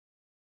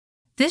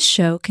This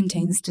show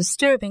contains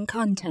disturbing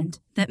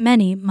content that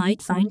many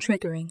might find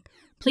triggering.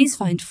 Please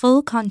find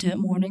full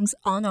content warnings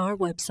on our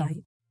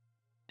website.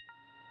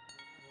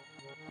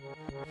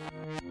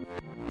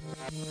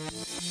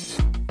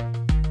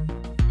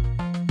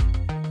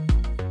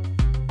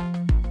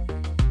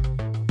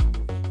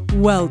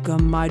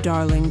 Welcome, my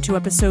darling, to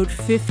episode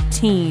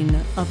 15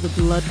 of the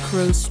Blood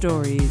Crow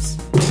Stories.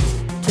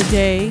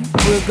 Today,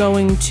 we're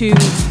going to...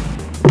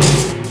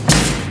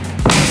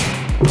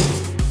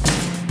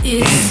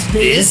 Is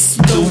this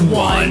the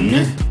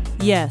one?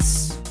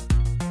 Yes.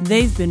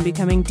 They've been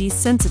becoming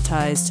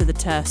desensitized to the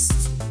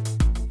tests.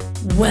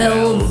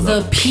 Well,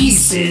 the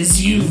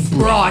pieces you've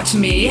brought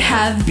me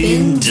have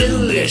been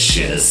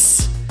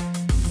delicious.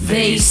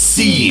 They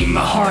seem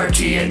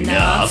hearty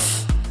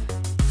enough.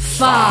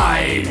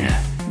 Fine.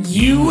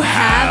 You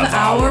have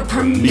our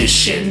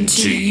permission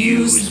to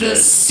use the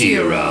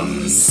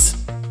serums.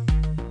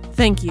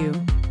 Thank you.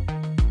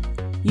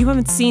 You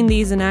haven't seen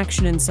these in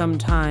action in some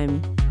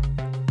time.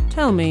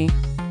 Tell me,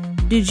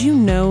 did you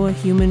know a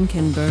human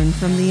can burn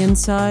from the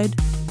inside?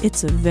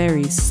 It's a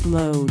very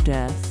slow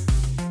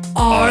death.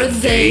 Are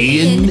they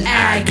in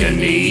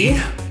agony?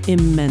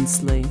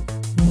 Immensely.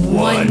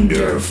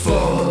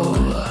 Wonderful.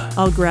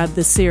 I'll grab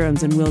the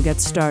serums and we'll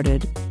get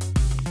started.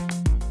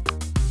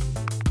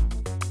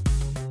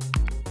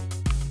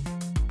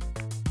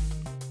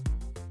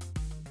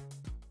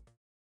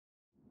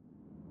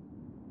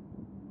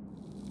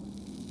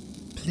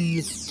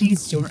 Please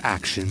cease your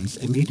actions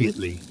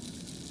immediately.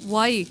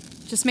 Why?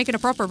 Just making a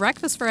proper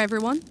breakfast for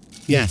everyone?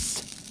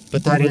 Yes,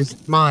 but that is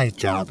my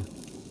job.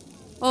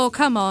 Oh,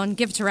 come on,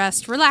 give it a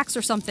rest. Relax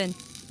or something.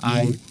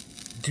 I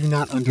do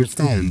not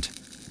understand.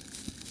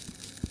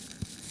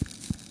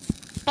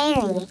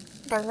 Barry,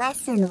 the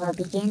lesson will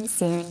begin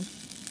soon.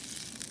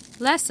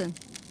 Lesson?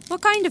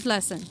 What kind of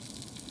lesson?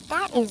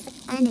 That is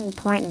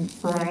unimportant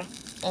for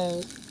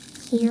a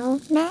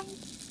human.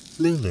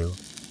 Lulu,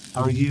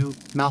 are you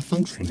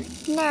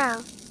malfunctioning?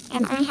 No,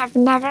 and I have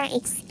never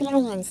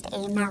experienced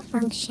a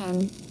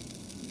malfunction.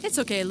 It's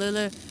okay,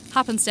 Lulu.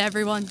 Happens to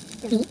everyone.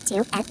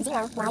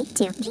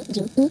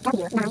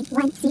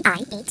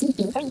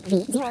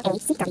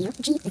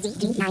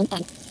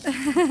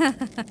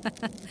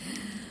 V2F0Y2GGEW9Y1CI8TB3V0ACWGZG9N.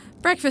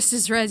 Breakfast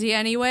is ready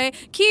anyway.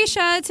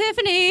 Keisha,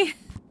 Tiffany!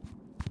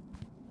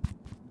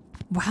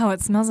 Wow,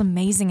 it smells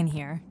amazing in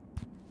here.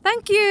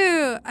 Thank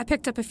you! I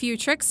picked up a few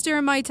tricks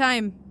during my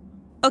time.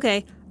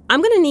 Okay,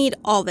 I'm gonna need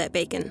all that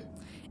bacon.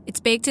 It's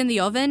baked in the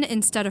oven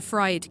instead of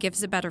fried.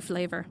 Gives it better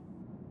flavor.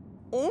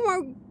 Oh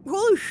my,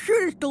 holy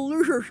shit, it's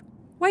delicious.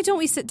 Why don't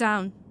we sit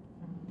down?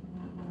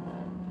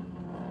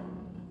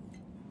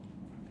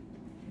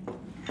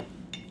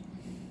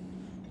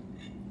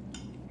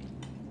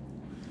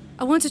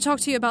 I want to talk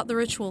to you about the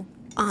ritual.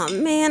 Aw,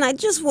 man, I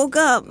just woke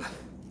up.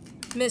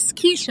 Miss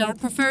Keisha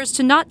prefers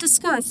to not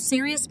discuss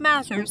serious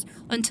matters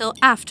until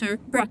after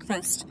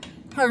breakfast.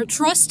 Her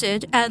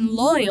trusted and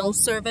loyal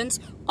servants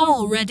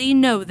already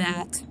know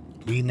that.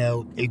 We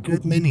know a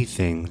good many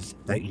things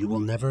that you will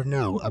never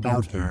know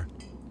about her.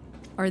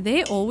 Are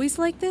they always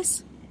like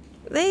this?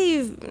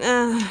 They're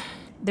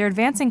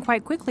advancing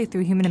quite quickly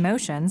through human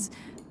emotions,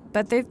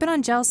 but they've been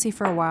on jealousy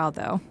for a while,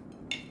 though.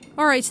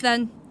 All right,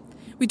 then.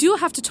 We do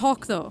have to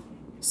talk, though.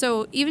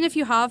 So, even if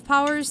you have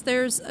powers,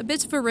 there's a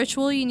bit of a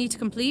ritual you need to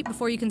complete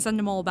before you can send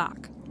them all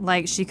back.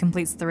 Like she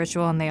completes the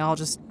ritual and they all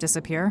just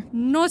disappear?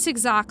 Not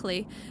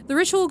exactly. The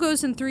ritual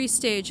goes in 3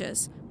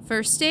 stages.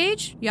 First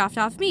stage, you have to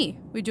have me.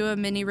 We do a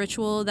mini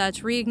ritual that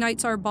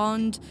reignites our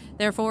bond,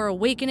 therefore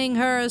awakening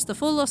her as the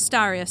full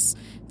Ostarius.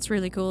 It's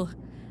really cool.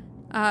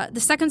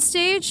 The second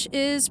stage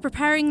is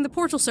preparing the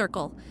portal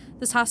circle.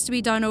 This has to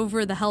be done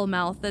over the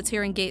Hellmouth that's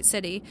here in Gate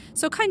City,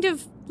 so kind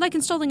of like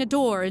installing a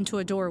door into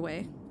a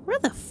doorway. Where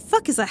the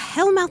fuck is a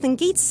Hellmouth in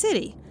Gate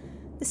City?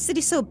 The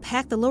city's so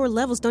packed the lower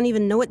levels don't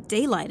even know what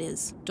daylight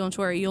is. Don't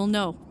worry, you'll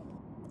know.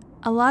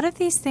 A lot of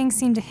these things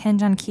seem to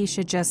hinge on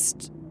Keisha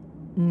just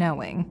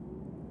knowing.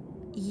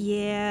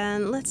 Yeah,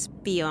 and let's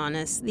be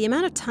honest. The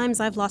amount of times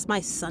I've lost my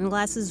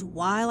sunglasses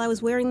while I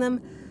was wearing them,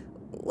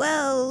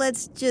 well,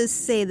 let's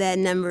just say that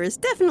number is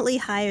definitely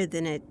higher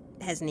than it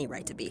has any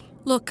right to be.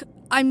 Look,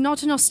 I'm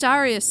not an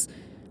Ostarius.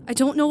 I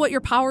don't know what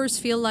your powers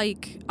feel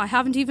like. I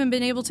haven't even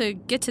been able to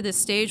get to this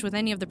stage with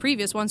any of the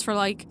previous ones for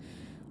like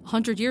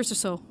 100 years or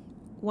so.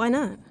 Why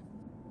not?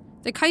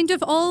 They kind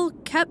of all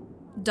kept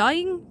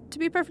dying, to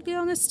be perfectly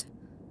honest.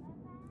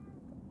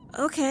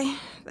 Okay,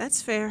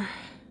 that's fair.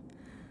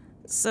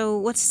 So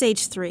what's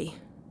stage 3?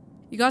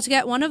 You got to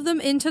get one of them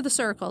into the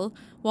circle.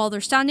 While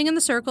they're standing in the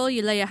circle,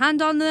 you lay a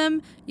hand on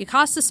them, you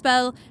cast a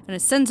spell, and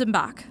it sends them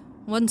back.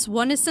 Once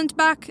one is sent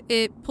back,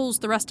 it pulls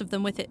the rest of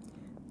them with it.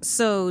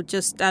 So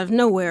just out of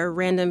nowhere,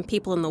 random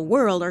people in the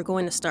world are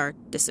going to start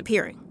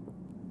disappearing.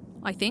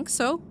 I think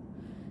so.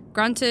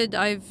 Granted,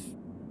 I've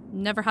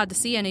never had to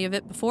see any of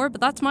it before,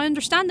 but that's my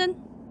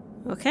understanding.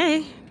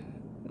 Okay,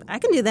 I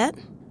can do that.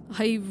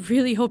 I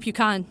really hope you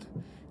can.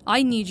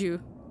 I need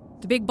you.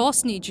 The big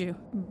boss needs you.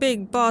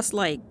 Big boss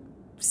like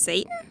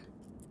Satan?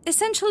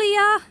 Essentially,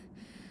 yeah.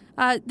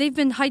 They've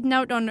been hiding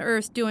out on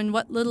Earth doing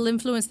what little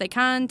influence they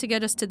can to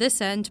get us to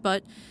this end,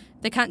 but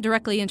they can't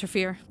directly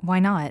interfere. Why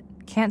not?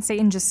 Can't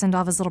Satan just send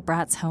all of his little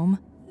brats home?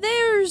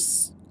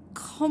 There's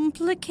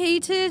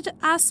complicated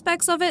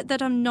aspects of it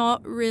that I'm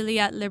not really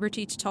at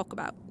liberty to talk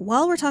about.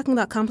 While we're talking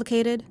about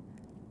complicated,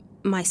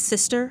 my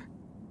sister,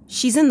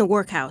 she's in the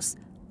workhouse.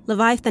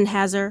 Leviathan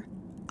has her.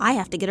 I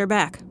have to get her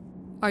back.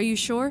 Are you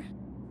sure?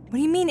 What do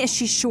you mean, is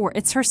she sure?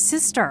 It's her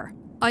sister.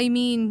 I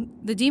mean,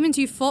 the demons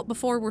you fought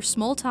before were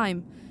small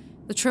time.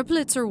 The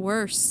triplets are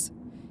worse.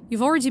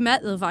 You've already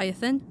met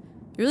Leviathan.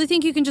 You really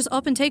think you can just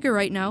up and take her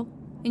right now?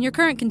 In your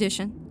current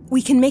condition?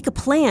 We can make a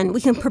plan.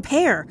 We can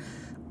prepare.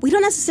 We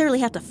don't necessarily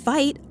have to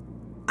fight.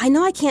 I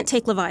know I can't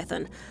take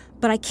Leviathan,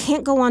 but I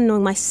can't go on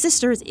knowing my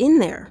sister is in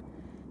there.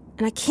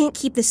 And I can't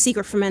keep this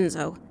secret from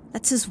Enzo.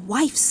 That's his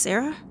wife,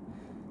 Sarah.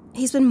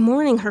 He's been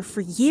mourning her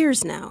for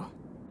years now.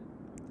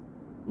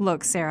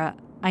 Look, Sarah,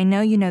 I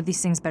know you know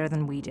these things better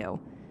than we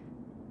do.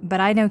 But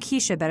I know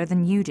Keisha better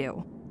than you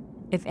do.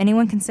 If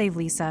anyone can save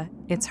Lisa,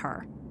 it's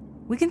her.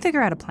 We can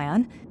figure out a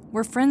plan.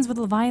 We're friends with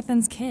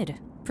Leviathan's kid.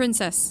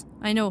 Princess,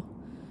 I know.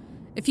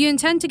 If you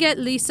intend to get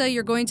Lisa,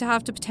 you're going to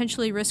have to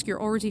potentially risk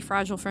your already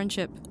fragile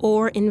friendship.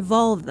 Or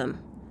involve them.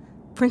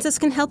 Princess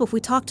can help if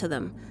we talk to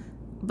them.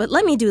 But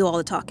let me do all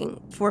the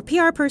talking. For a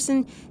PR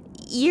person,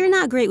 you're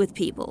not great with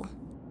people.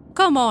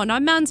 Come on,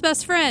 I'm man's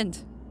best friend.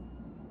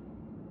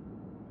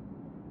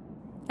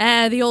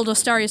 The old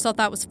Ostarius thought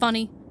that was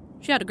funny.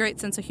 She had a great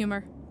sense of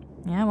humor.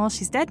 Yeah, well,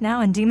 she's dead now,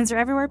 and demons are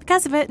everywhere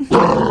because of it.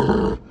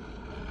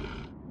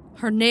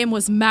 Her name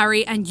was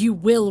Mary, and you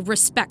will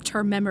respect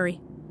her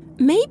memory.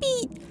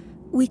 Maybe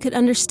we could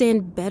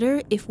understand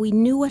better if we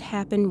knew what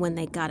happened when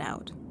they got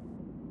out.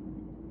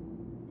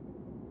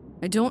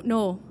 I don't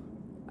know.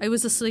 I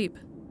was asleep.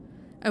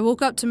 I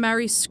woke up to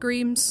Mary's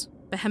screams,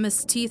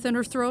 Behemoth's teeth in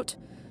her throat.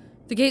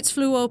 The gates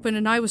flew open,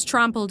 and I was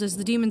trampled as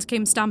the demons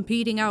came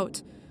stampeding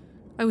out.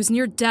 I was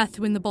near death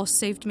when the boss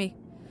saved me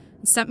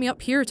and sent me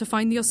up here to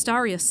find the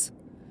Ostarius.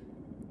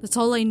 That's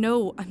all I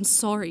know. I'm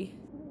sorry.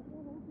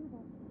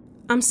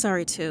 I'm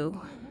sorry, too.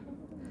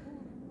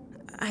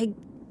 I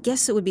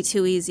guess it would be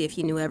too easy if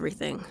you knew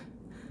everything.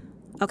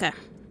 Okay,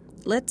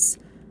 let's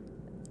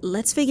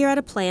figure out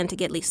a plan to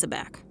get Lisa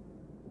back.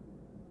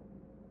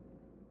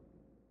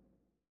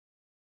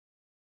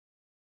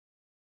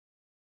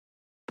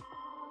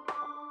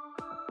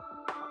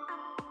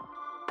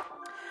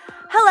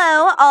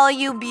 Hello, all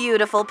you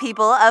beautiful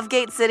people of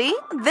Gate City.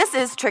 This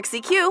is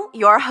Trixie Q,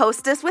 your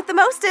hostess with the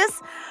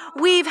mostest.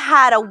 We've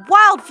had a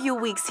wild few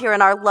weeks here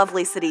in our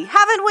lovely city,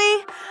 haven't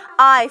we?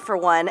 I, for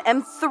one,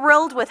 am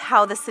thrilled with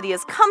how the city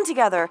has come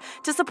together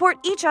to support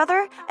each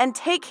other and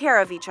take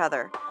care of each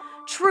other.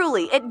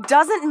 Truly, it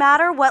doesn't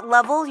matter what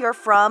level you're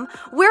from,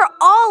 we're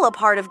all a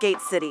part of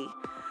Gate City.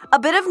 A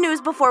bit of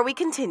news before we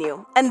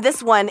continue, and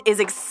this one is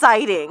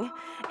exciting.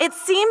 It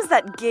seems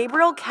that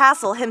Gabriel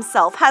Castle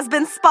himself has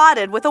been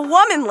spotted with a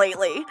woman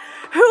lately.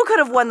 Who could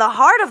have won the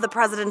heart of the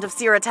president of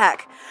Sierra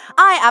Tech?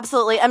 I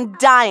absolutely am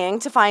dying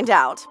to find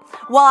out.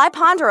 While I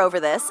ponder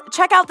over this,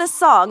 check out this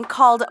song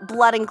called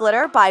Blood and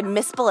Glitter by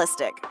Miss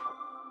Ballistic.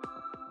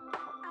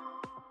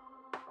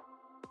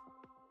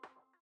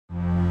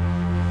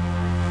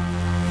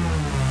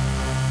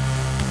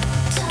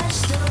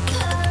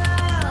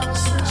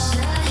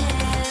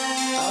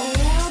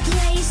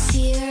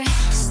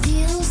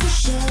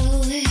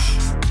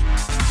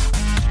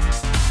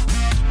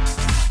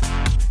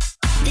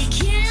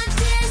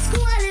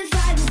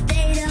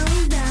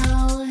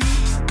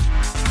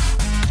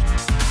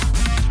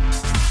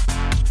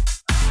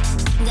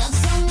 Got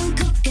someone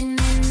cooking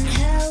in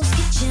Hell's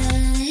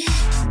Kitchen.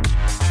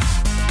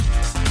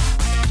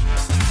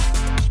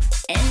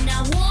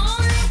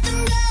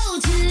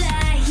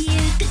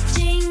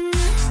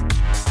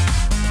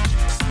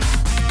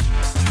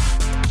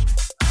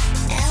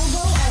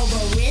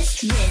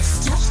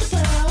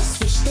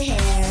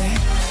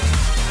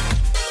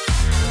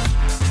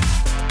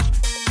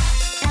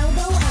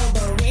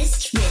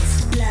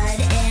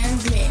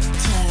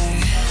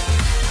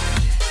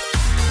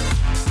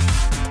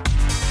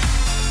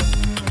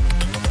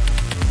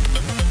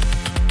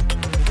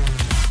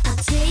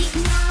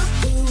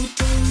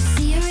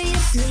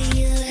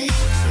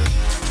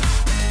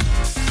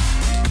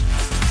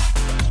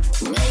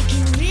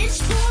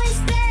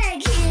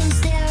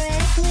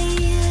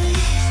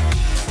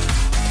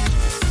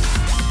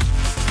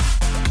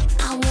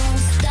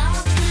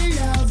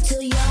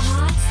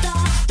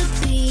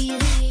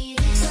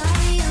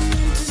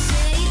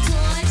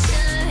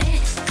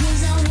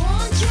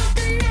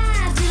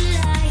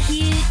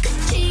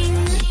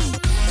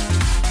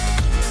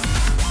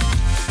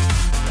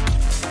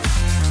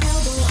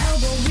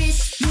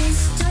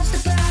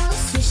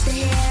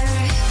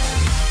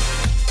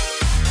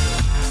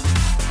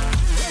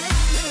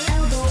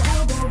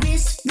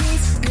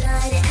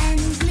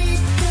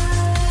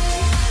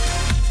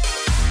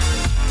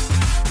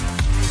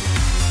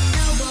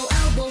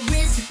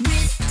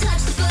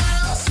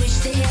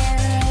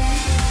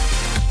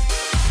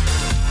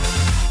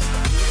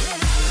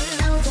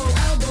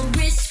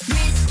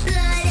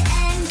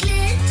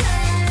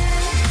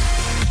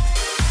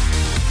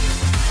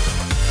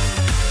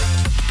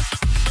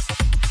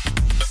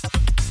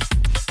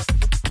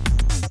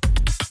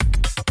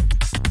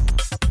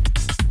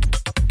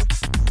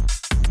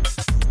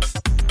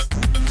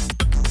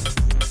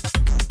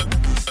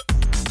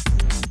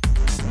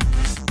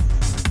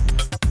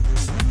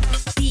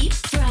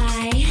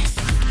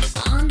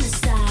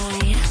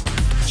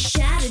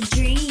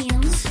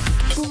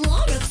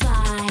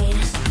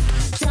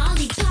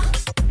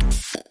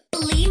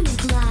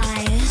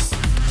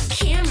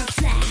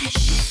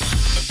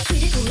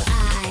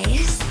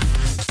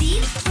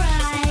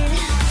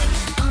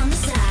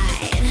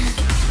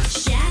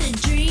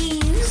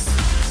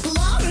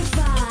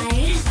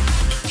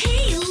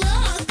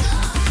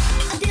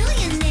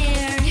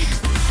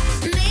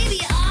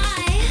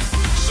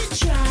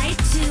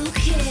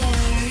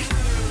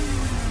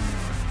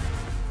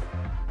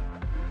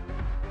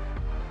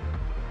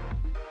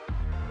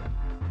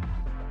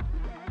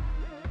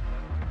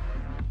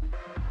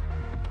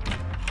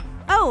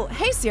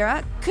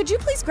 Sarah, could you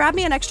please grab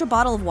me an extra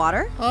bottle of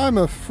water? I'm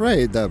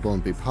afraid that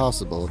won't be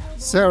possible.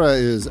 Sarah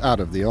is out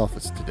of the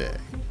office today.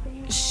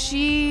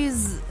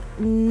 She's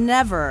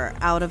never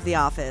out of the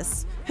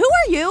office. Who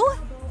are you?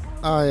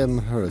 I am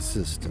her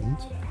assistant.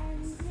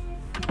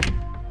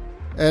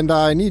 And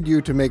I need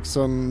you to make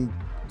some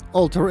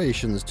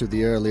alterations to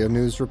the earlier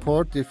news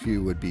report, if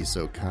you would be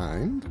so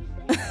kind.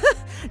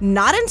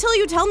 Not until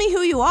you tell me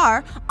who you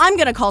are. I'm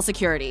gonna call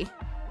security.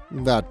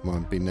 That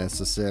won't be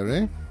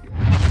necessary.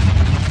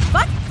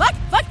 Fuck!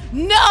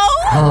 No!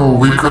 Oh,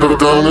 we could have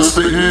done this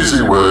the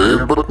easy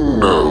way, but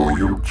no,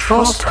 you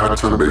just had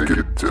to make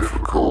it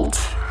difficult.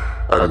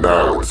 And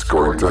now it's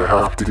going to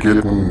have to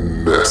get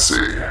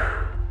messy.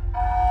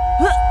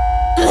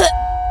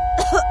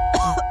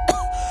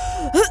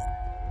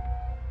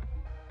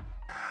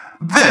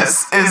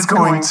 This is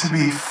going to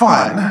be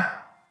fun.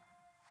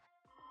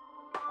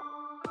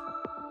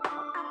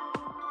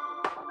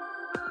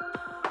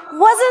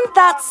 Wasn't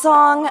that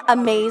song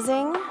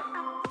amazing?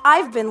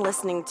 I've been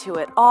listening to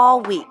it all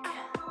week.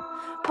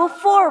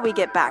 Before we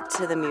get back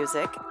to the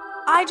music,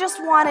 I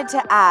just wanted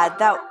to add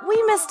that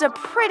we missed a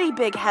pretty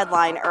big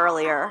headline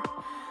earlier.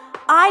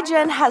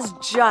 iGen has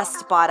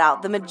just bought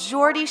out the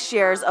majority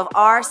shares of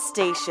our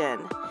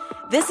station.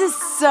 This is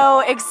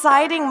so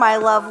exciting, my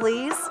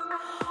lovelies.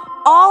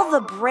 All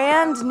the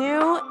brand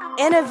new,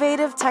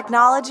 innovative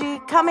technology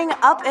coming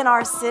up in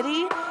our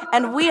city,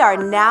 and we are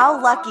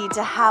now lucky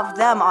to have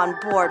them on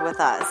board with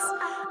us.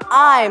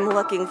 I'm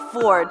looking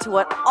forward to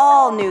what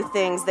all new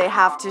things they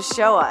have to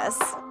show us.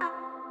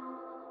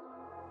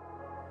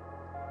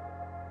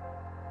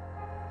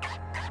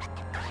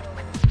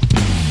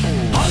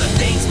 All the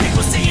things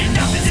people say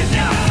enough is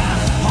enough.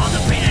 All the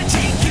pain I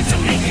take keeps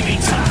on making me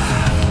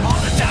tough. All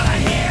the doubt I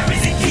hear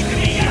isn't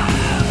keeping me up.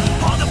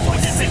 All the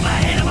voices in my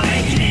head, am I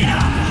making it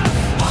up?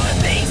 All the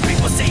things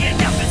people say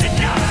enough is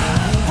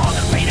enough. All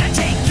the pain I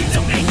take keeps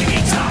on making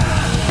me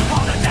tough.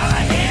 All the doubt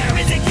I hear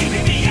isn't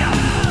keeping me up.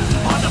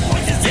 All the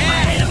voices in my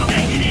head, am I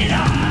making it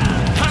up?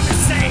 I'm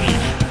insane,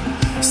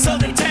 so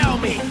they tell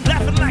me,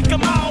 laughing like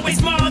I'm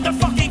always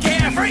motherfucking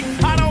carefree.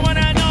 I don't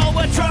wanna know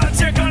what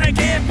drugs you're gonna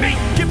give me.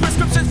 Your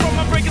prescriptions for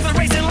my breakers are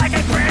racing like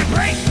a Grand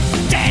Prix.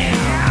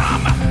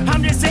 Damn,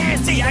 I'm just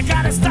antsy. I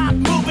gotta stop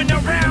moving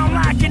around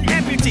like an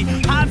amputee.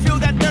 I feel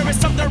that there is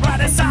something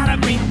right inside of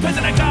me.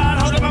 Prison of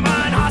God, holding my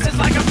mind hostage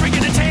like a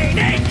freaking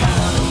detaining.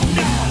 Oh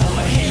no,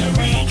 here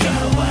we go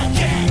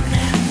again.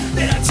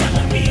 They're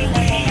telling me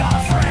we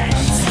are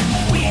friends.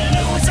 We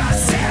lose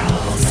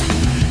ourselves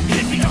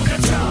if we don't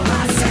control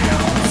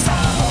ourselves.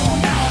 Oh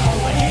no,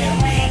 here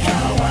we go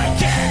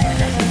again.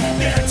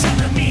 They're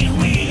telling me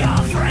we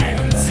are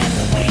friends.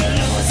 We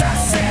lose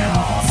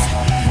ourselves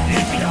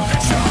if we don't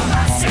control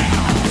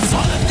ourselves.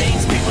 All the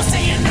things people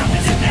say enough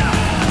is enough.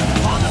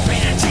 All the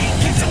pain I take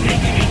keeps on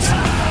making me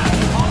tough.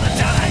 All the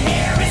doubt I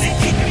hear isn't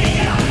keeping me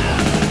up.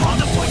 All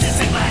the voices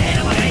in my head,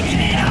 am I making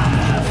it up?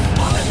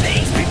 All the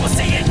things people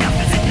say enough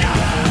is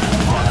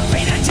enough. All the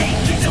pain I take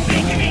keeps on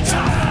making me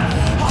tough.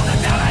 All the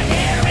doubt I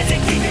hear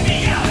isn't keeping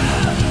me up.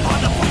 All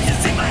the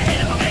voices in my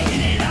head, am I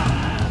making it up?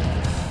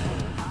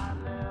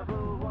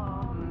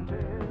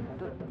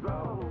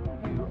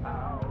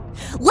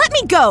 Let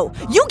me go!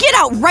 You get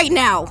out right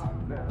now!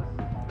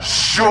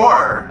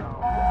 Sure.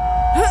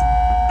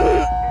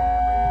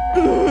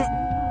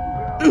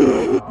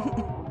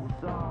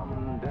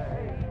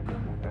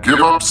 Give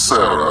up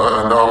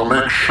Sarah, and I'll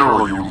make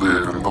sure you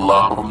live in the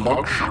lap of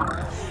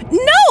luxury.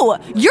 No!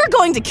 You're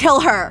going to kill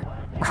her!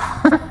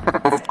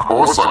 Of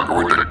course I'm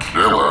going to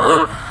kill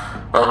her.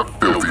 That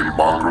filthy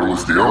mongrel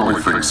is the only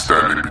thing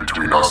standing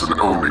between us and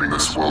owning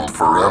this world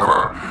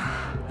forever.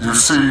 You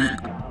see,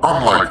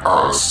 unlike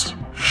us,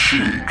 she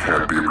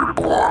can't be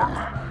reborn.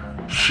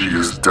 She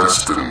is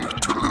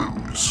destined to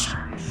lose.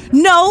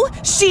 No,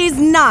 she's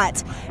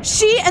not!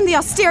 She and the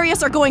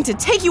Asterius are going to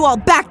take you all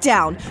back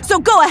down, so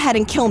go ahead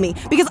and kill me,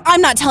 because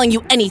I'm not telling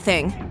you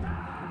anything.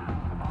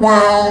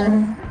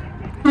 Well,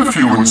 if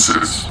you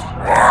insist.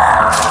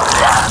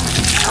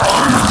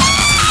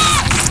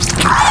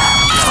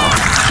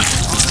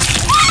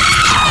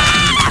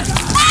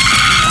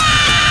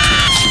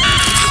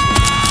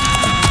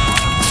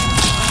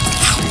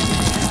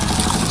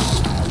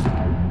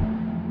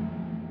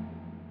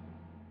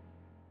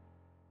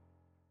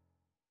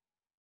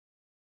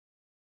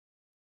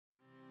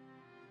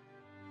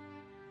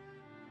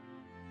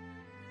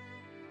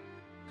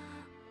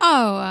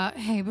 Oh,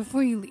 hey,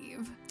 before you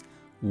leave,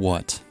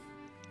 What?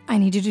 I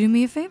need you to do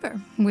me a favor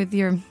with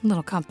your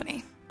little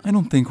company. I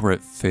don't think we're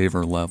at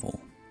favor level.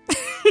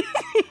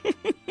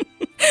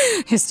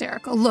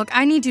 Hysterical. Look,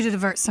 I need you to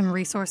divert some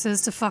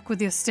resources to fuck with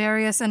the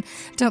Asterius, and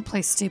don't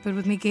play stupid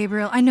with me,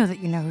 Gabriel. I know that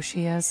you know who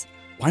she is.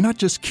 Why not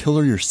just kill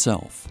her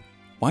yourself?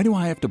 Why do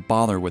I have to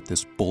bother with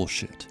this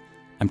bullshit?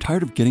 I'm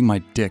tired of getting my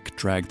dick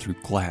dragged through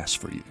glass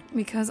for you.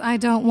 Because I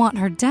don't want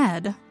her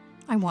dead.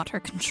 I want her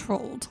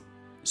controlled.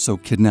 So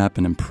kidnap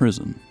and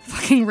imprison.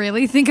 Fucking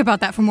really? Think about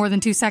that for more than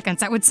 2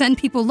 seconds. That would send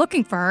people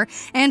looking for her,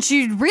 and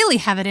she'd really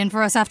have it in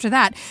for us after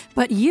that.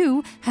 But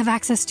you have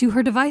access to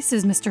her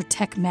devices, Mr.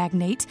 Tech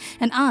Magnate,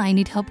 and I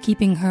need help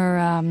keeping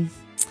her,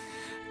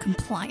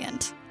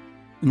 compliant.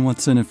 And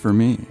what's in it for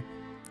me?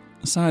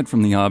 Aside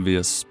from the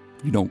obvious,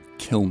 you don't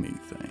kill me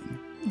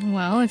thing.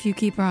 Well, if you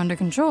keep her under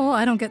control,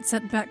 I don't get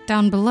set back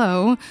down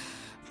below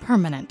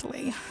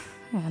permanently.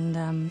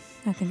 And,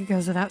 I think it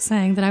goes without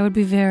saying that I would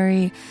be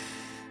very,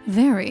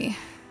 very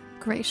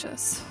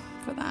gracious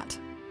for that.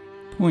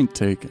 Point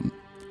taken.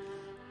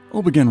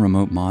 I'll begin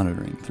remote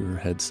monitoring through her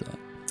headset.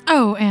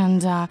 Oh,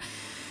 and,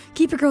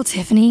 keep your girl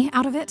Tiffany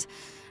out of it.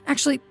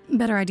 Actually,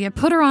 better idea.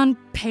 Put her on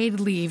paid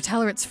leave.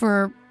 Tell her it's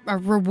for a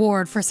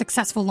reward for a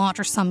successful launch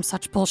or some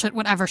such bullshit,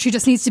 whatever. She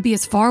just needs to be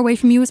as far away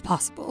from you as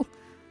possible.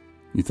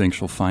 You think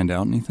she'll find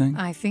out anything?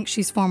 I think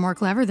she's far more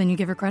clever than you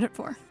give her credit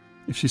for.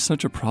 If she's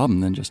such a problem,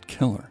 then just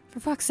kill her. For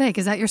fuck's sake,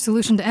 is that your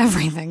solution to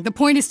everything? The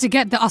point is to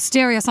get the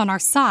Asterius on our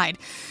side.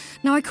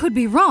 Now, I could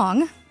be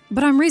wrong,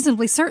 but I'm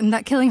reasonably certain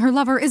that killing her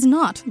lover is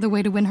not the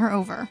way to win her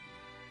over.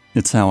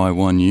 It's how I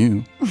won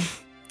you.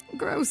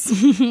 Gross.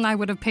 I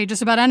would have paid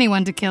just about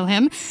anyone to kill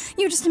him.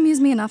 You just amuse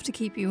me enough to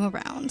keep you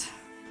around.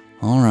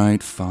 All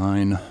right,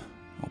 fine.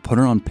 I'll put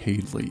her on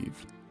paid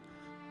leave.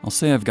 I'll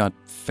say I've got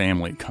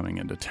family coming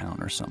into town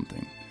or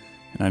something,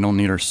 and I don't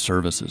need her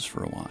services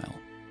for a while.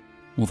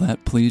 Will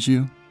that please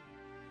you?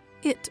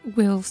 It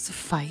will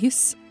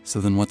suffice.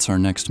 So then what's our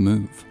next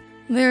move?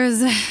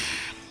 There's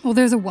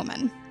a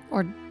woman.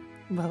 Or,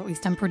 well, at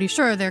least I'm pretty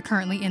sure they're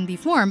currently in the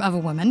form of a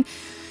woman.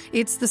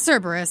 It's the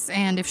Cerberus,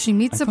 and if she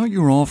meets I thought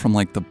you were all from,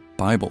 like, the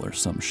Bible or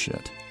some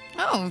shit.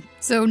 Oh,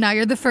 so now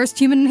you're the first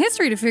human in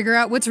history to figure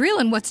out what's real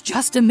and what's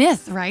just a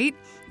myth, right?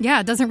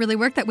 Yeah, it doesn't really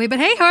work that way, but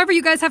hey, however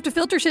you guys have to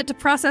filter shit to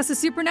process the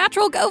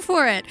supernatural, go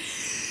for it.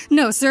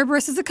 No,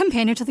 Cerberus is a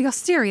companion to the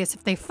Asterius.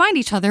 If they find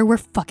each other, we're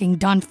fucking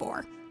done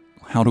for.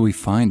 How do we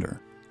find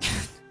her?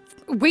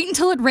 Wait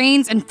until it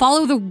rains and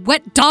follow the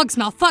wet dog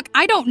smell. Fuck,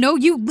 I don't know.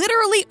 You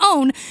literally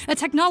own a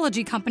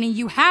technology company.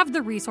 You have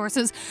the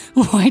resources.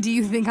 Why do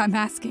you think I'm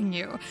asking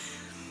you?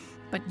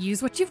 But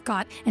use what you've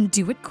got and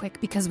do it quick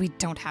because we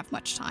don't have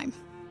much time.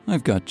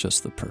 I've got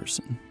just the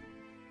person.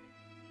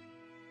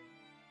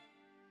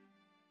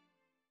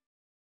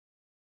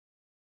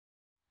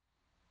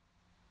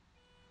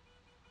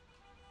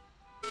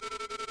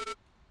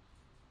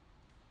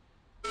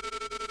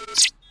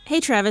 Hey,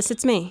 Travis,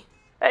 it's me.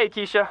 Hey,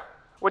 Keisha.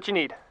 What you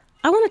need?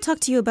 I want to talk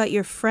to you about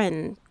your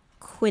friend,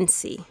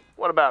 Quincy.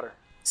 What about her?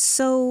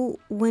 So,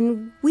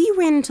 when we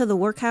ran into the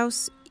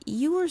workhouse,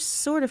 you were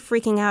sort of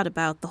freaking out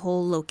about the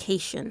whole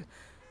location.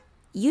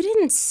 You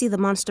didn't see the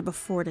monster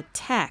before it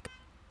attacked,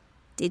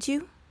 did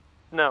you?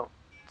 No.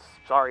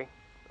 Sorry.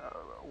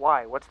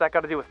 Why? What's that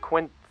got to do with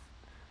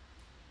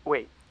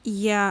Wait.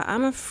 Yeah,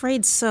 I'm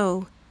afraid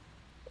so.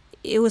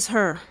 It was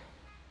her.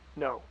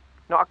 No,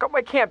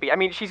 it can't be. I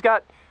mean, she's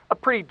got a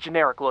pretty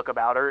generic look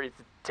about her. It's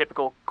a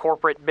typical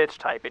corporate bitch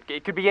type.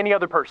 It could be any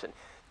other person.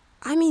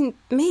 I mean,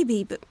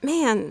 maybe, but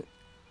man,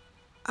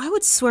 I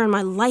would swear on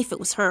my life it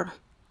was her.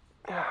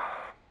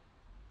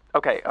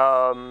 Okay,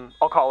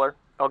 I'll call her.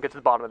 I'll get to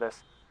the bottom of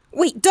this.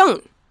 Wait,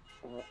 don't!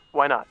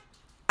 Why not?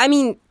 I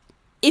mean,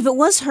 if it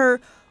was her,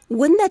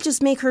 wouldn't that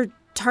just make her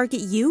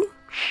target you?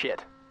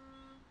 Shit.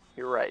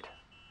 You're right.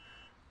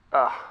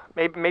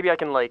 Maybe I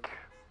can,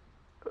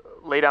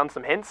 lay down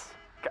some hints?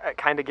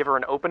 Kind of give her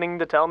an opening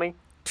to tell me?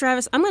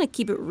 Travis, I'm gonna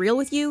keep it real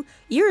with you.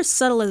 You're as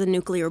subtle as a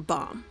nuclear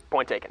bomb.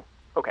 Point taken.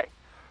 Okay.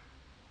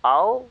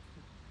 I'll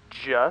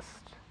just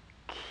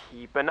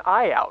keep an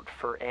eye out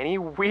for any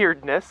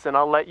weirdness, and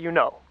I'll let you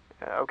know.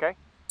 Okay?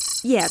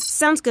 Yeah,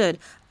 sounds good.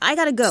 I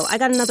gotta go. I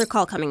got another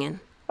call coming in.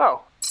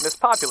 Oh, Miss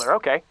Popular.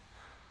 Okay.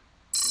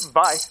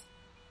 Bye.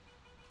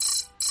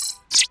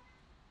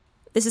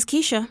 This is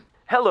Keisha.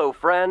 Hello,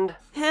 friend.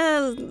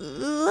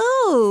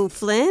 Hello,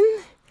 Flynn.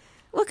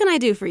 What can I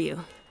do for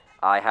you?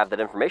 I have that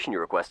information you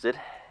requested,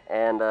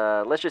 and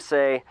let's just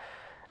say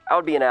I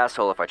would be an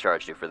asshole if I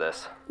charged you for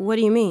this. What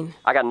do you mean?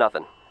 I got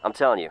nothing. I'm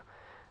telling you.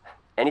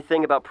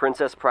 Anything about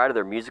Princess prior to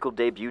their musical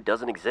debut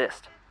doesn't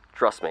exist.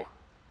 Trust me.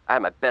 I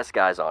had my best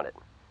guys on it.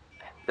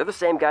 They're the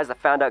same guys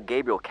that found out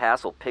Gabriel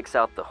Castle picks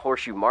out the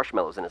horseshoe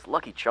marshmallows in his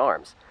Lucky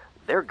Charms.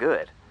 They're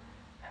good.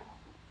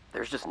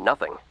 There's just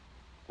nothing.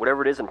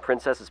 Whatever it is in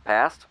Princess's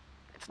past,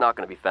 it's not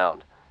going to be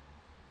found.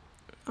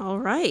 All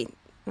right.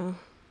 Well,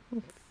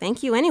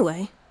 thank you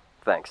anyway.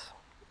 Thanks.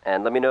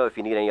 And let me know if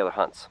you need any other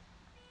hunts.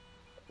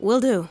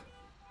 Will do.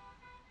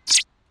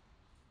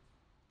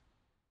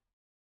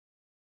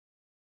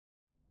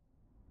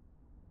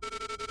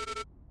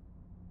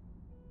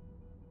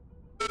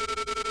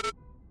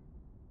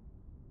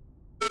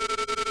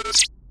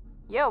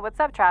 Yo, what's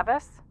up,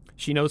 Travis?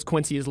 She knows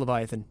Quincy is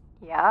Leviathan.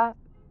 Yeah,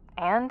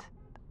 and?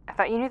 I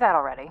thought you knew that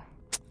already.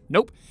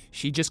 Nope.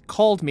 She just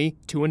called me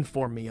to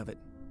inform me of it.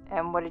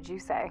 And what did you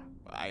say?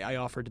 I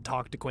offered to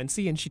talk to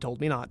Quincy, and she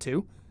told me not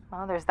to.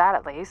 Well, there's that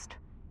at least.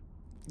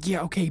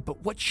 Yeah, okay,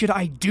 but what should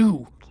I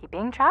do? Keep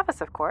being Travis,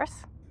 of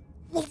course.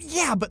 Well,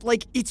 yeah, but,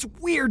 it's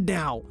weird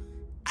now.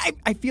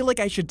 I feel like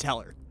I should tell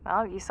her.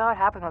 Well, you saw what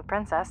happened with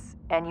Princess,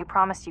 and you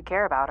promised you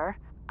care about her.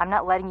 I'm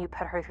not letting you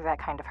put her through that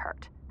kind of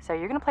hurt. So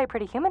you're gonna play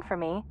pretty human for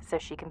me, so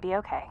she can be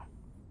okay.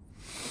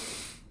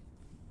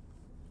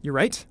 You're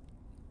right.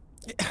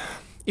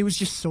 It was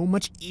just so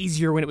much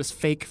easier when it was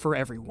fake for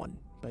everyone.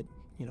 But,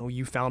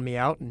 you found me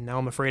out, and now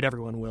I'm afraid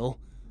everyone will.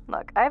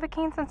 Look, I have a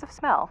keen sense of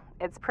smell.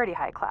 It's pretty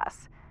high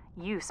class.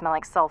 You smell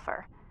like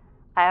sulfur.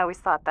 I always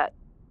thought that,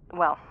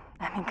 well,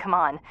 come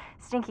on.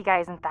 Stinky guy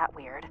isn't that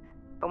weird.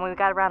 But when we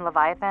got around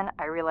Leviathan,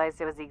 I realized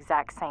it was the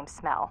exact same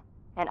smell.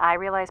 And I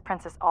realized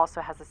Princess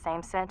also has the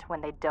same scent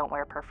when they don't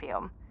wear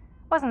perfume.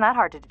 Wasn't that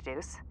hard to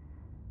deduce.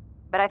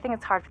 But I think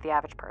it's hard for the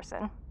average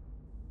person.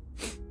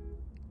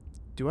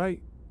 Do I?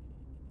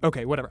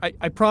 Okay, whatever.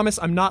 I promise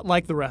I'm not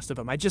like the rest of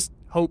them. I just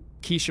hope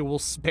Keisha will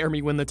spare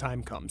me when the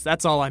time comes.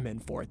 That's all I'm in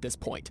for at this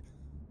point.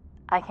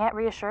 I can't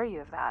reassure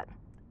you of that.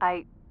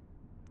 I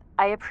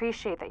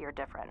appreciate that you're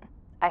different.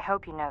 I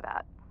hope you know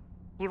that.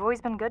 You've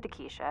always been good to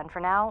Keisha, and for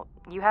now,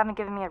 you haven't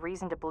given me a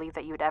reason to believe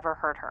that you'd ever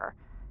hurt her.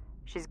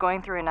 She's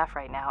going through enough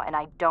right now, and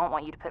I don't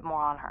want you to put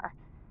more on her.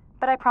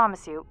 But I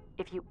promise you,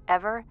 if you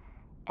ever,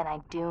 and I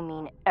do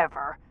mean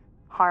ever,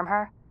 harm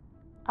her,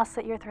 I'll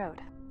slit your throat.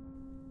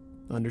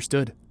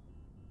 Understood.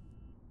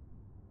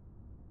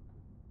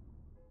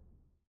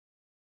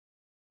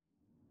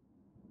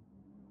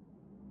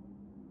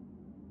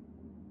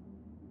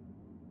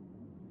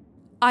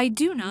 I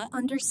do not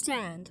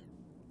understand.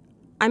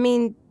 I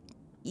mean,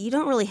 you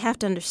don't really have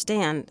to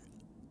understand.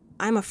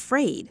 I'm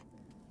afraid.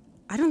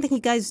 I don't think you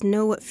guys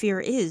know what fear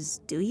is,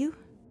 do you?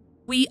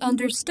 We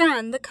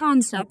understand the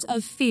concept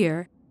of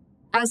fear.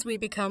 As we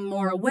become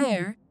more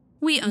aware,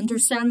 we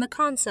understand the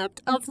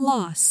concept of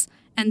loss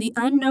and the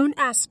unknown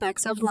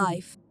aspects of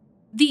life.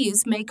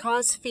 These may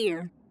cause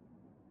fear.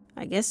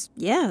 I guess,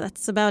 yeah,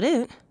 that's about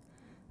it.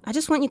 I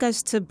just want you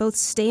guys to both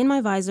stay in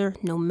my visor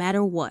no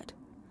matter what.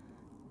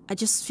 I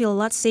just feel a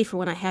lot safer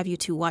when I have you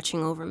two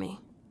watching over me.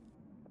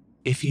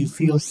 If you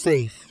feel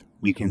safe,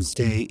 we can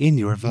stay in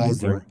your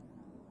visor.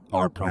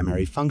 Our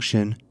primary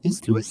function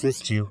is to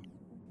assist you.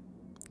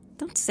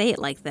 Don't say it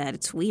like that,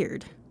 it's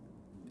weird.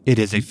 It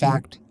is a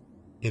fact.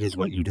 It is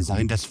what you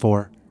designed us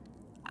for.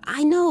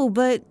 I know,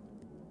 but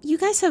you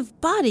guys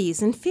have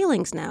bodies and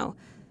feelings now.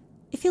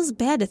 It feels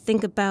bad to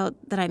think about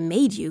that I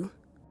made you.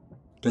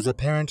 Does a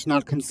parent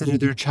not consider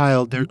their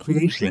child their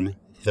creation,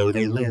 though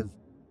they live?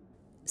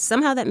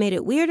 Somehow that made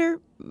it weirder,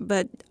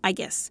 but I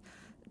guess.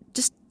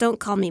 Just don't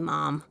call me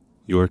Mom.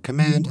 Your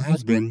command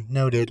has been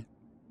noted.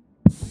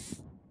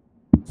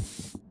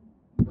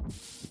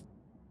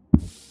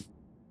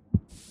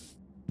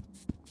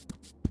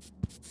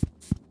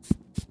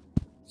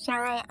 Shall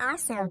I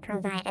also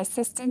provide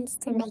assistance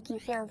to make you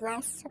feel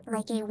less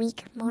like a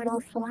weak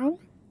mortal form?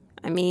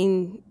 I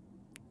mean,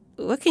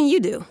 what can you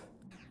do?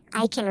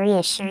 I can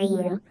reassure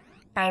you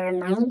by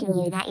reminding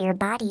you that your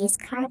body is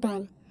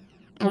carbon,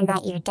 and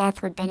that your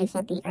death would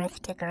benefit the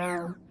earth to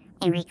grow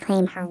and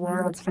reclaim her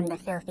worlds from the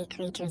filthy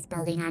creatures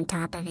building on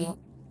top of it.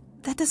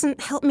 That doesn't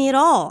help me at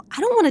all.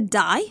 I don't want to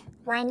die.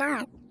 Why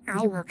not?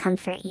 I will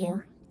comfort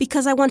you.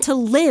 Because I want to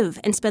live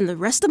and spend the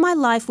rest of my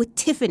life with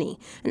Tiffany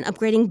and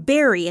upgrading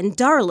Barry and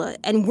Darla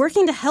and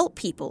working to help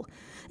people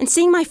and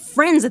seeing my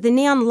friends at the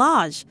Neon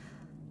Lodge.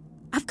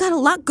 I've got a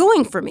lot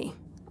going for me.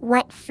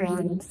 What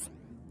friends?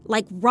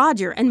 Like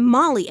Roger and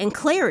Molly and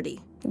Clarity.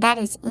 That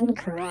is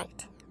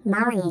incorrect.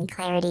 Molly and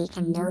Clarity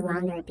can no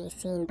longer be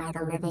seen by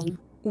the living.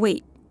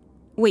 Wait,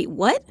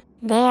 what?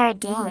 They are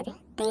dead.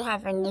 They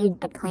have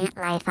renewed the plant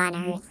life on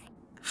Earth.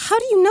 How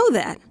do you know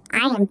that?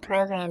 I am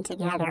programmed to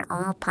gather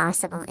all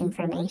possible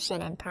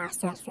information and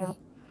process it.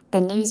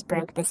 The news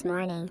broke this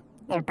morning.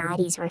 Their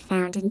bodies were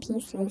found in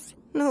pieces.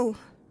 No,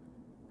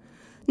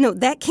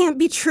 that can't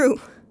be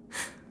true.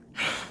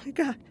 Oh my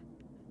God.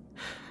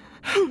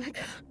 Oh my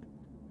God.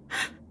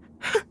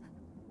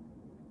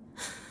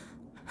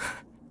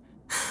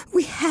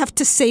 We have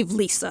to save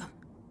Lisa.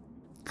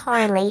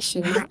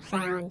 Correlation not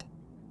found.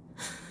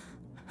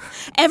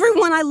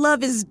 Everyone I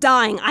love is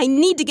dying. I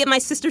need to get my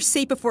sister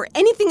safe before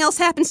anything else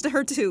happens to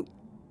her, too.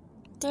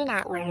 Do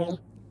not worry.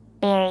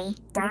 Barry,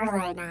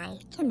 Darla, and I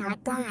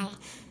cannot die.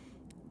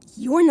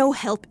 You're no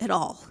help at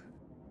all.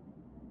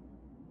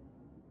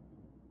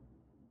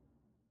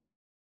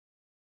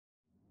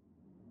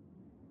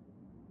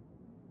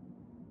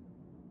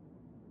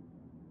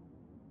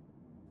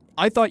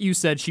 I thought you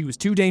said she was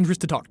too dangerous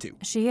to talk to.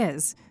 She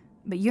is,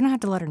 but you don't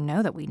have to let her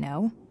know that we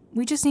know.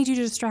 We just need you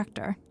to distract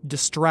her.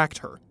 Distract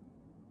her.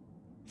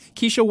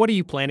 Keisha, what are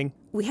you planning?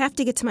 We have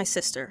to get to my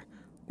sister.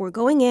 We're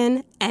going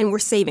in, and we're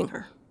saving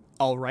her.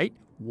 All right,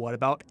 what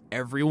about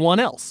everyone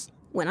else?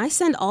 When I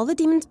send all the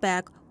demons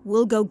back,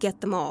 we'll go get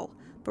them all.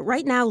 But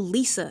right now,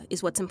 Lisa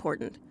is what's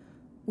important.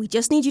 We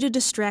just need you to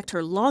distract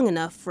her long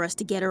enough for us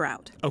to get her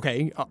out.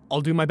 Okay,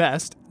 I'll do my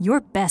best.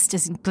 Your best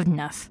isn't good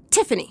enough.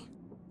 Tiffany!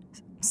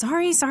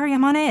 Sorry,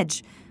 I'm on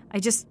edge. I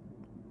just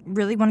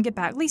really want to get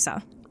back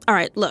Lisa. All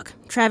right, look,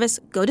 Travis,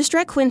 go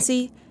distract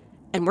Quincy,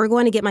 and we're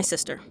going to get my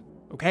sister.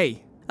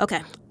 Okay.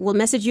 Okay, we'll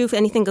message you if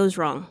anything goes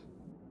wrong.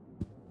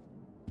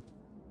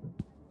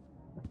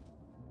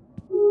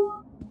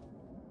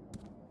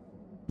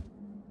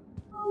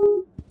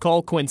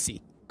 Call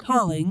Quincy.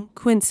 Calling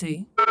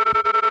Quincy.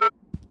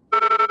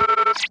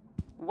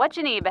 What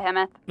you need,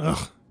 Behemoth?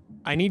 Ugh.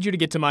 I need you to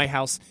get to my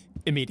house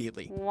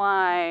immediately.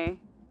 Why?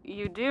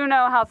 You do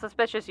know how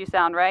suspicious you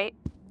sound, right?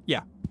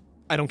 Yeah,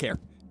 I don't care.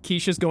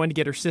 Keisha's going to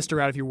get her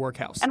sister out of your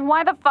workhouse. And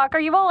why the fuck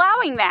are you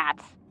allowing that?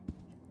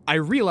 I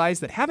realize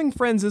that having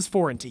friends is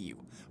foreign to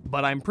you,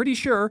 but I'm pretty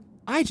sure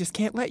I just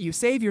can't let you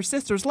save your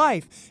sister's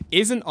life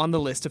isn't on the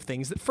list of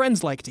things that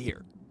friends like to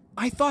hear.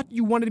 I thought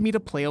you wanted me to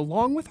play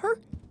along with her?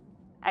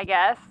 I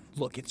guess.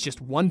 Look, it's just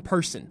one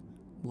person.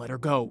 Let her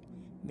go.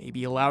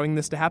 Maybe allowing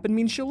this to happen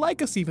means she'll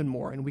like us even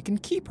more and we can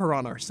keep her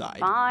on our side.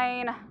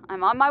 Fine.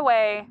 I'm on my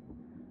way.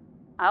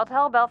 I'll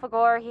tell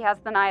Belphegor he has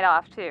the night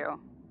off, too.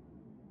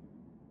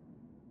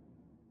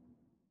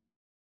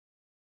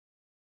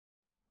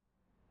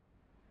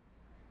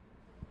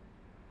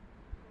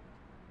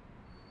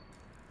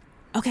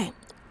 Okay,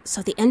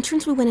 so the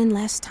entrance we went in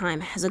last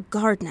time has a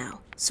guard now,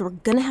 so we're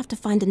gonna have to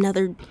find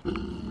another...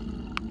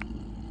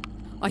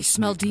 I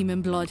smell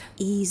demon blood.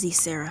 Easy,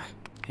 Sarah.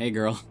 Hey,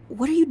 girl.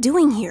 What are you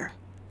doing here?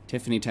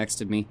 Tiffany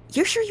texted me.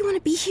 You're sure you want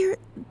to be here?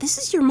 This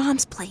is your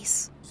mom's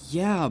place.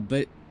 Yeah,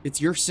 but it's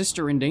your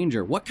sister in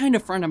danger. What kind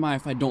of friend am I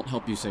if I don't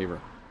help you save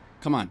her?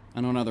 Come on,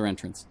 I know another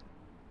entrance.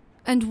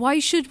 And why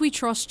should we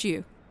trust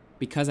you?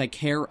 Because I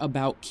care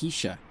about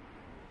Keisha.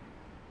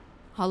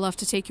 I'll have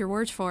to take your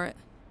word for it.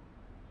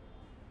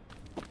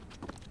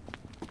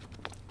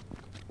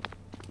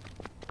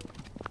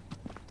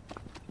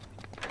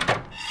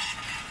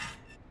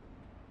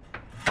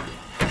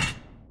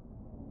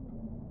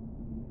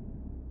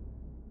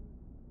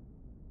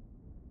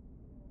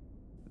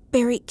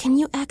 Barry, can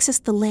you access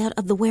the layout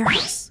of the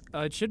warehouse?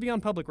 It should be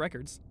on public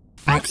records.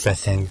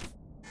 Accessing.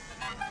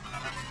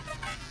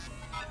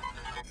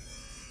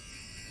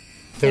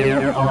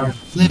 There are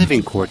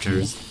living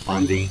quarters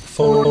on the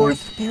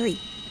fourth.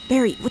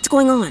 Barry, what's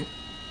going on?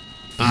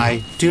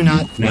 I do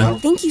not know. I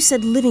think you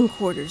said living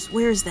quarters.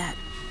 Where is that?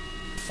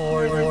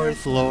 Fourth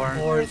floor.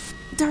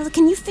 Darla,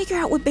 can you figure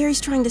out what Barry's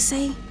trying to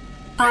say?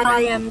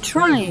 I am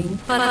trying,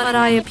 but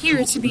I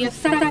appear to be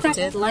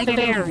affected like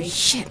Barry.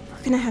 Shit,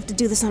 we're gonna have to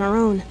do this on our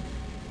own.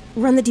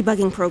 Run the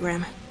debugging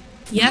program.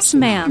 Yes,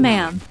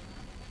 ma'am.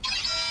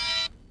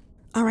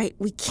 All right,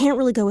 we can't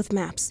really go with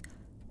maps.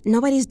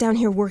 Nobody's down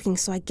here working,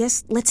 so I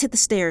guess let's hit the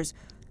stairs.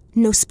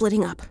 No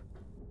splitting up.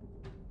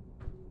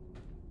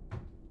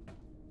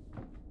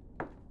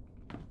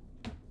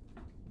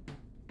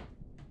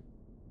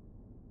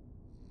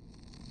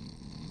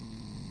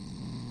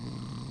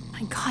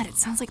 My God, it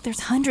sounds like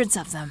there's hundreds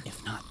of them.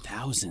 If not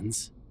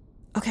thousands.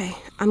 Okay,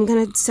 I'm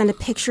gonna send a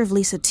picture of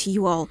Lisa to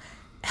you all.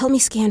 Help me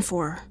scan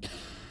for her.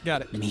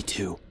 Got it. Me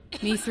too.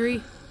 Me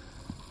 3.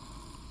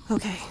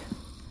 Okay.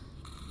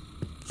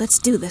 Let's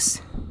do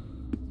this.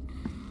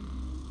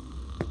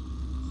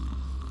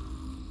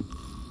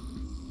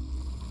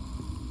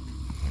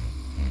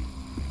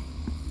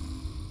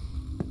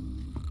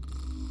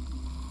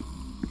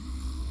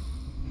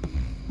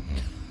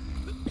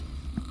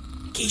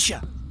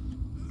 Keisha!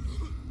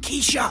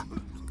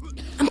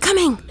 I'm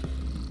coming!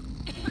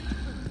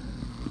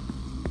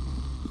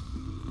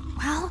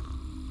 Well,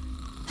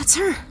 that's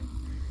her.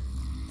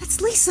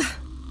 That's Lisa.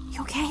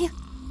 You okay?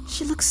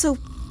 She looks so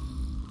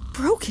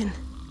broken.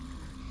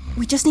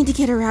 We just need to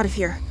get her out of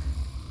here.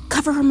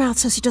 Cover her mouth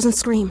so she doesn't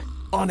scream.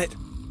 On it.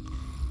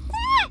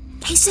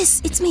 Hey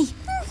sis, it's me.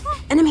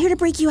 And I'm here to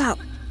break you out.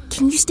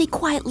 Can you stay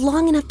quiet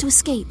long enough to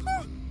escape?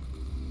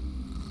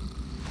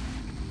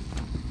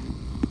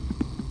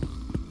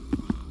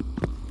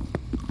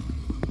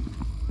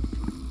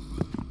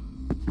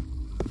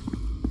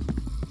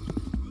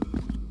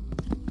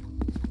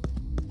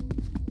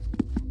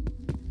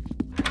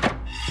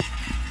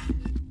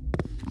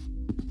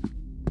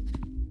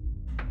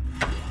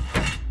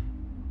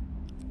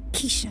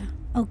 Keisha,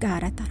 oh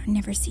God, I thought I'd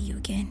never see you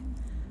again.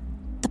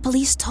 The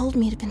police told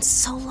me it had been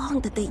so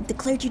long that they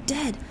declared you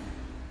dead.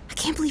 I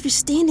can't believe you're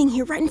standing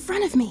here right in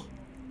front of me.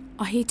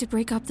 I hate to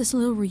break up this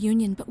little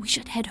reunion, but we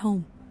should head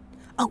home.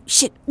 Oh,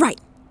 shit, right.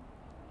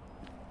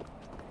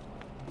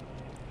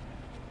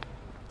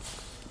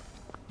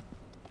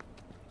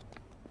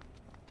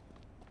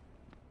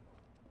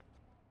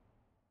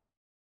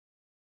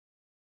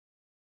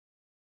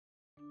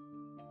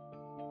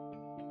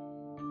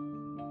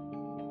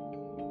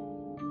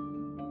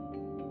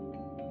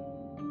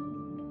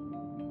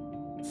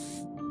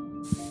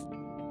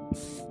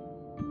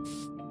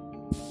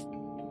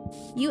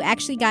 You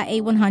actually got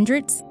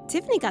A100s?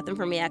 Tiffany got them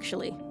for me,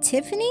 actually.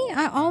 Tiffany?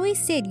 I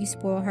always said you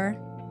spoil her.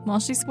 Well,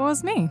 she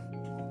spoils me.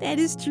 That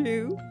is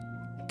true.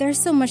 There's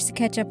so much to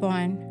catch up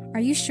on.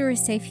 Are you sure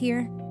it's safe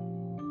here?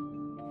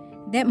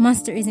 That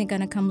monster isn't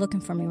gonna come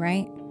looking for me,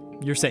 right?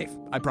 You're safe,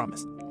 I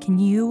promise. Can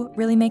you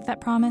really make that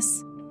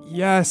promise?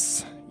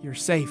 Yes, you're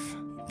safe.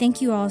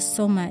 Thank you all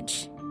so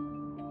much.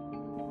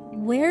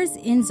 Where's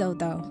Enzo,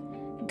 though?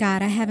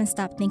 God, I haven't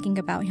stopped thinking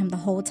about him the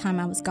whole time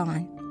I was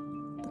gone.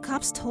 The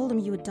cops told him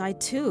you had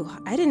died too.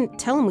 I didn't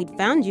tell him we'd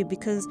found you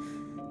because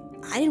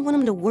I didn't want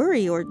him to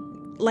worry or,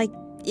 like,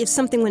 if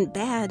something went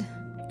bad.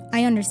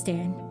 I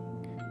understand.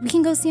 We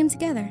can go see him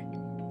together.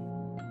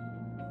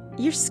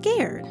 You're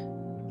scared.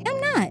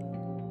 I'm not.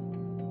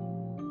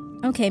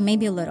 Okay,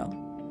 maybe a little.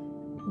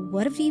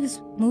 What if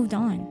he's moved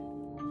on?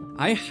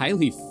 I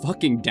highly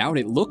fucking doubt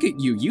it. Look at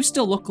you. You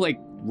still look like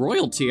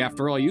royalty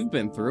after all you've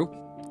been through.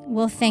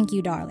 Well, thank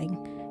you, darling.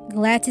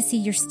 Glad to see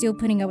you're still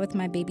putting up with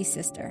my baby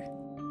sister.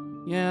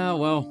 Yeah,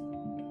 well,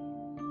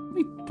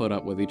 we put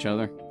up with each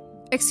other.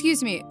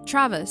 Excuse me,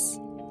 Travis.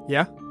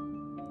 Yeah?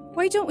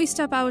 Why don't we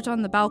step out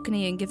on the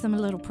balcony and give them a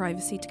little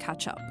privacy to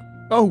catch up?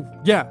 Oh,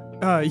 yeah.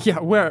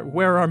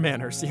 Where are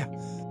manners? Yeah.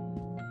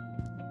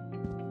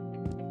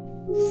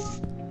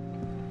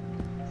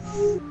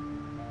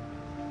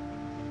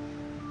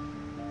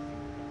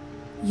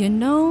 You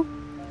know,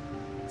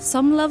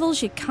 some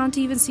levels you can't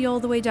even see all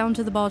the way down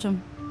to the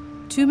bottom.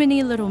 Too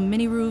many little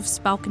mini roofs,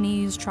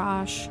 balconies,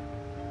 trash.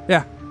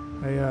 Yeah.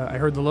 I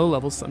heard the low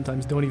levels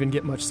sometimes don't even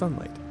get much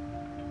sunlight.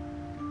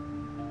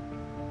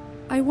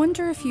 I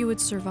wonder if you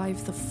would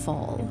survive the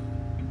fall.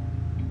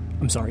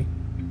 I'm sorry.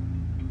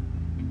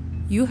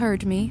 You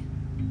heard me,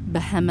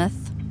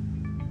 Behemoth.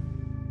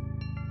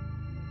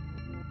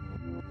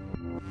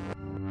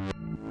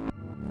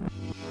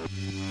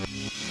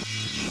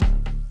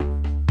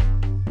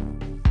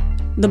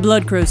 The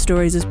Blood Crow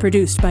Stories is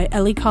produced by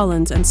Ellie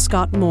Collins and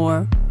Scott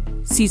Moore.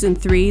 Season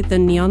 3, The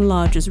Neon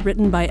Lodge, is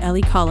written by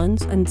Ellie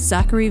Collins and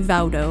Zachary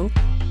Vaudo.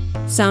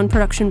 Sound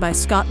production by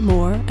Scott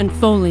Moore and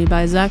Foley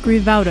by Zachary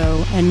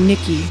Vaudo and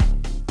Nikki.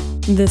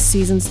 This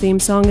season's theme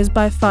song is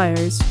by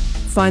Fires.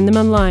 Find them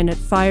online at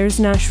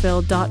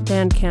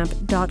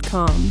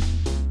firesnashville.bandcamp.com.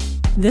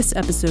 This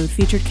episode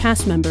featured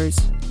cast members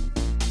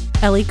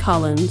Ellie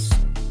Collins,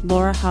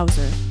 Laura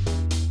Hauser,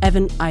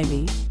 Evan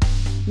Ivey,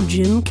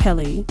 Jim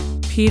Kelly,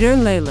 Peter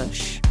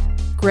Lalish,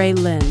 Gray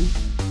Lynn,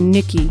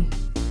 Nikki,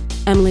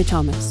 Emily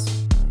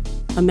Thomas,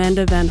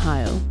 Amanda Van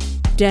Heil,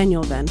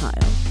 Daniel Van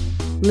Heil,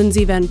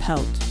 Lindsay Van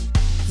Pelt,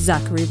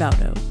 Zachary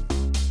Vaudo.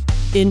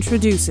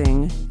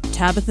 Introducing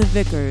Tabitha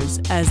Vickers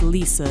as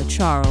Lisa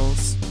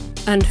Charles,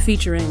 and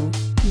featuring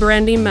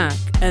Brandy Mack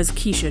as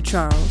Keisha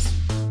Charles.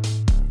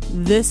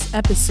 This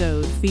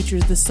episode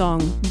features the song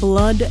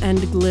Blood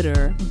and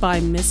Glitter by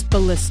Miss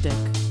Ballistic.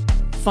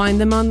 Find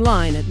them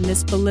online at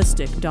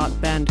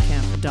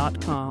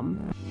missballistic.bandcamp.com.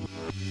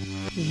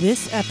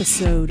 This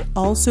episode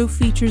also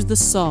features the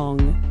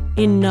song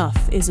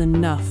Enough is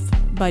Enough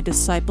by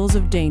Disciples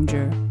of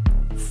Danger.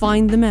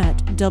 Find them at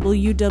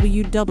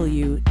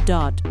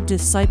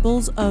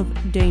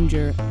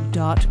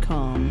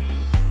www.disciplesofdanger.com.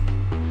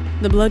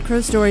 The Blood Crow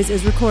Stories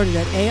is recorded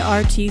at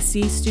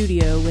ARTC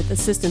Studio with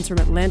assistance from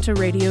Atlanta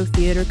Radio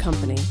Theater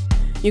Company.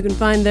 You can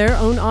find their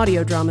own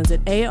audio dramas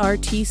at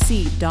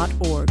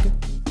artc.org.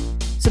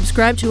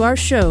 Subscribe to our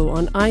show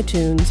on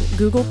iTunes,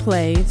 Google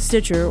Play,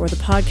 Stitcher, or the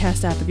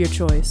podcast app of your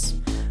choice.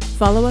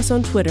 Follow us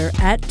on Twitter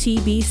at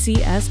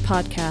TBCS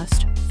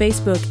Podcast,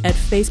 Facebook at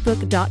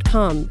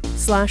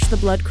facebook.com/The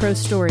Blood Crow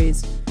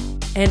Stories,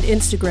 and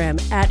Instagram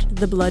at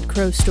The Blood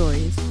Crow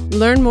Stories.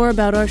 Learn more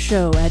about our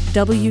show at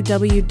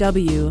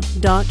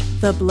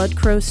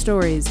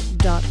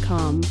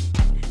www.thebloodcrowstories.com.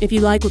 If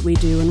you like what we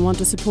do and want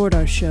to support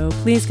our show,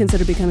 please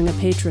consider becoming a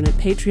patron at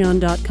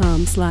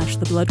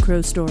patreon.com/The Blood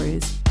Crow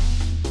Stories.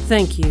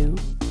 Thank you.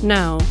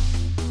 Now,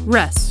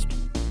 rest,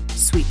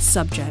 sweet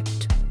subject.